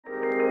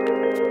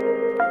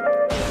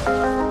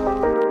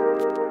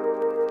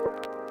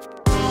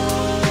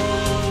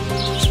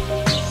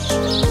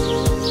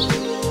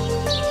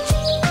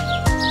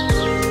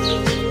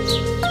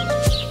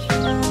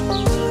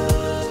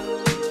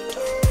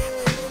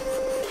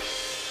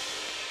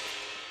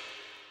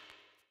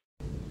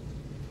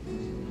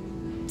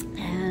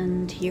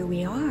here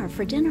we are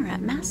for dinner at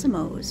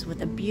Massimo's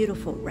with a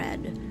beautiful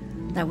red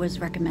that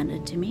was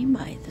recommended to me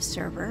by the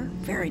server.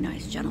 Very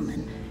nice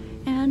gentleman.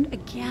 And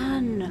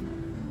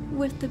again,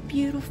 with the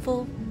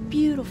beautiful,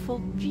 beautiful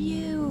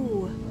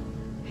view.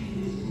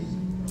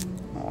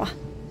 Oh,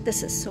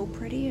 this is so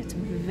pretty. It's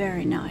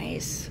very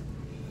nice.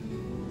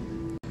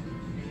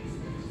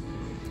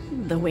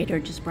 The waiter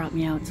just brought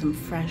me out some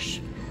fresh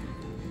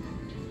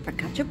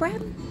focaccia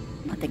bread.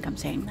 I think I'm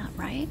saying that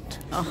right.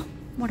 Oh,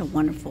 what a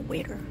wonderful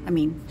waiter. I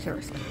mean,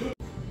 seriously.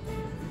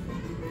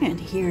 And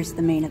here's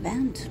the main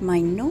event, my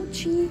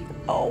gnocchi.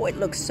 Oh, it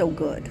looks so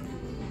good.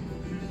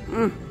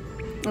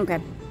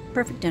 Okay,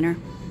 perfect dinner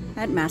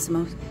at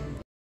Massimo's.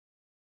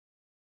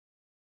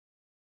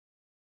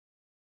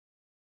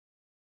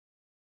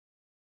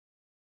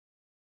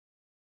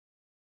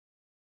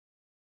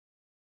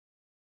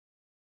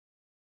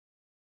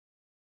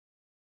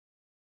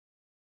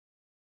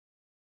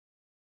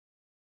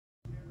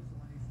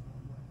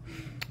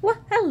 Well,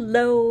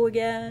 hello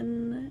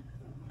again.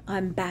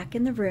 I'm back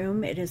in the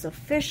room. It is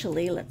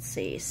officially, let's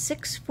see,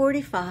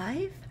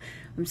 6:45.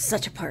 I'm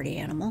such a party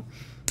animal.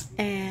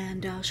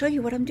 And I'll show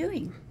you what I'm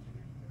doing.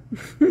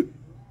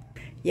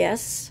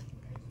 Yes,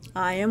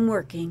 I am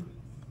working.